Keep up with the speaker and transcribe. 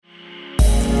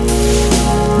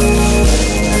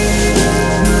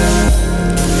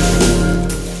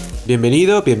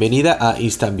Bienvenido, bienvenida a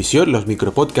Instantvision, los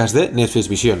micropodcasts de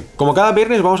Netflixvision. Como cada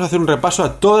viernes vamos a hacer un repaso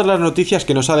a todas las noticias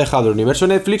que nos ha dejado el universo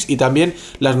Netflix y también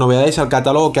las novedades al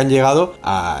catálogo que han llegado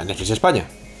a Netflix España.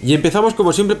 Y empezamos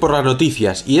como siempre por las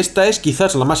noticias, y esta es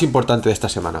quizás la más importante de esta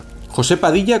semana. José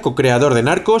Padilla, co-creador de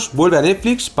Narcos, vuelve a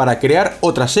Netflix para crear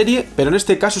otra serie, pero en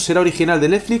este caso será original de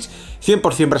Netflix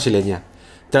 100% brasileña.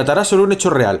 Tratará sobre un hecho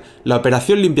real, la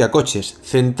Operación Limpiacoches,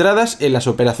 centradas en las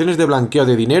operaciones de blanqueo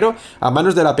de dinero a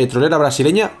manos de la petrolera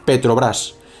brasileña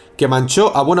Petrobras, que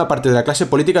manchó a buena parte de la clase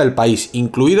política del país,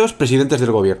 incluidos presidentes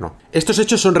del gobierno. Estos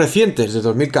hechos son recientes, de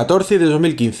 2014 y de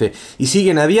 2015, y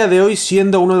siguen a día de hoy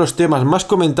siendo uno de los temas más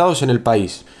comentados en el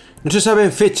país. No se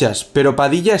saben fechas, pero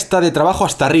Padilla está de trabajo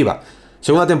hasta arriba.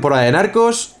 Segunda temporada de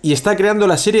Narcos, y está creando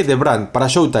la serie The Brand para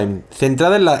Showtime,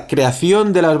 centrada en la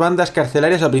creación de las bandas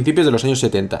carcelarias a principios de los años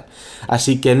 70.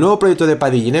 Así que el nuevo proyecto de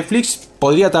Padilla y Netflix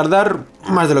podría tardar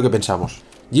más de lo que pensamos.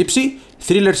 Gypsy,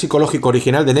 thriller psicológico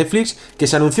original de Netflix, que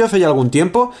se anunció hace ya algún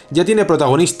tiempo, ya tiene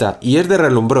protagonista y es de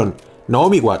relumbrón,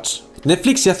 Naomi Watts.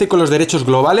 Netflix se hace con los derechos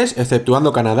globales,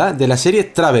 exceptuando Canadá, de la serie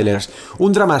Travelers,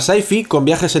 un drama sci-fi con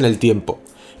viajes en el tiempo.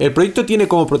 El proyecto tiene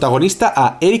como protagonista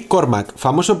a Eric Cormack,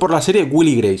 famoso por la serie Will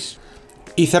y Grace.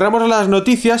 Y cerramos las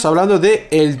noticias hablando de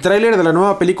el tráiler de la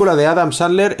nueva película de Adam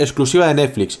Sandler exclusiva de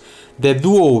Netflix, The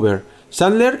Do-Over.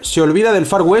 Sandler se olvida del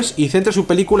Far West y centra su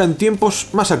película en tiempos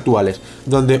más actuales,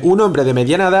 donde un hombre de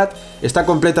mediana edad está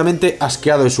completamente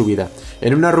asqueado de su vida.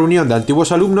 En una reunión de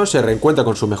antiguos alumnos se reencuentra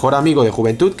con su mejor amigo de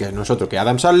juventud, que no es otro que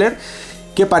Adam Sandler,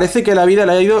 que parece que la vida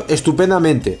le ha ido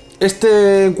estupendamente.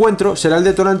 Este encuentro será el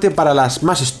detonante para las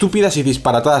más estúpidas y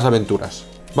disparatadas aventuras.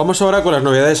 Vamos ahora con las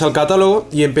novedades al catálogo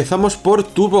y empezamos por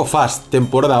Turbo Fast,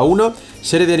 temporada 1,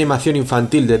 serie de animación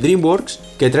infantil de DreamWorks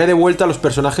que trae de vuelta a los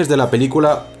personajes de la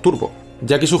película Turbo.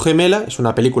 Jack y su gemela es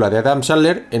una película de Adam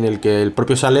Sandler en el que el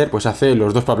propio Sandler hace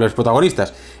los dos papeles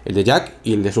protagonistas, el de Jack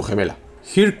y el de su gemela.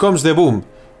 Here Comes the Boom.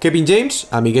 Kevin James,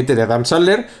 amiguete de Adam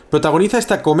Sandler, protagoniza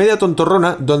esta comedia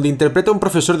tontorrona donde interpreta a un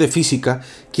profesor de física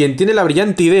quien tiene la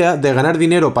brillante idea de ganar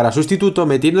dinero para su instituto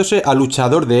metiéndose a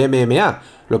luchador de MMA,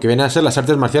 lo que viene a ser las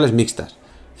artes marciales mixtas.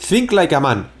 Think Like a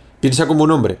Man. Piensa como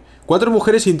un hombre. 4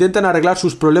 mujeres intentan arreglar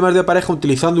sus problemas de pareja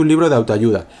utilizando un libro de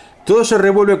autoayuda. Todo se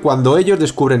revuelve cuando ellos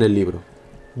descubren el libro.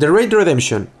 The Raid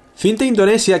Redemption. Cinta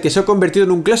indonesia que se ha convertido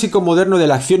en un clásico moderno de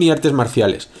la acción y artes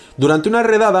marciales. Durante una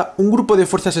redada, un grupo de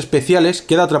fuerzas especiales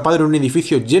queda atrapado en un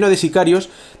edificio lleno de sicarios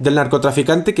del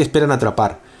narcotraficante que esperan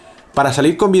atrapar. Para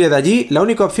salir con vida de allí, la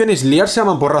única opción es liarse a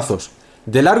mamporrazos.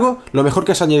 De largo, lo mejor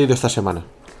que has añadido esta semana.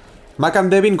 Mac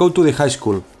and Devin Go to the High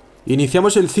School.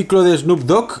 Iniciamos el ciclo de Snoop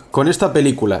Dogg con esta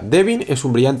película. Devin es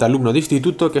un brillante alumno de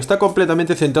instituto que está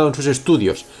completamente centrado en sus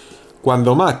estudios.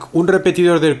 Cuando Mac, un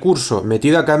repetidor del curso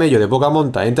metido a camello de poca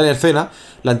monta, entra en escena,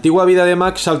 la antigua vida de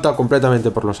Mac salta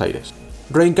completamente por los aires.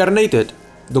 Reincarnated,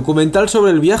 documental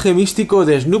sobre el viaje místico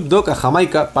de Snoop Dogg a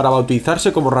Jamaica para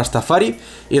bautizarse como Rastafari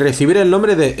y recibir el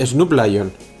nombre de Snoop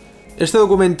Lion. Este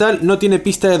documental no tiene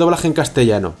pista de doblaje en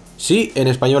castellano, sí en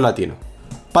español latino.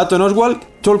 Patton Oswalt,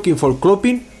 Talking for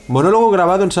Clothing, monólogo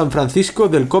grabado en San Francisco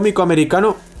del cómico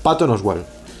americano Patton Oswalt.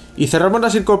 Y cerramos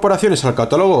las incorporaciones al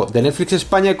catálogo de Netflix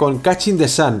España con Catching the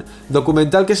Sun,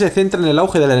 documental que se centra en el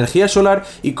auge de la energía solar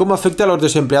y cómo afecta a los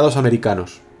desempleados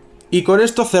americanos. Y con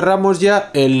esto cerramos ya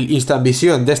el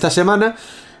Instantvision de esta semana,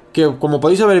 que como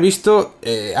podéis haber visto,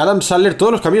 Adam Sandler,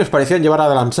 todos los caminos parecían llevar a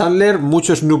Adam Sandler,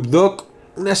 mucho Snoop Dogg,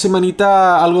 una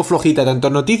semanita algo flojita, tanto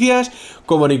en noticias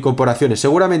como en incorporaciones.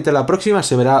 Seguramente la próxima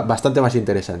se verá bastante más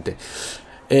interesante.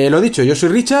 Lo dicho, yo soy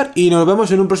Richard y nos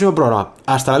vemos en un próximo programa.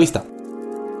 Hasta la vista.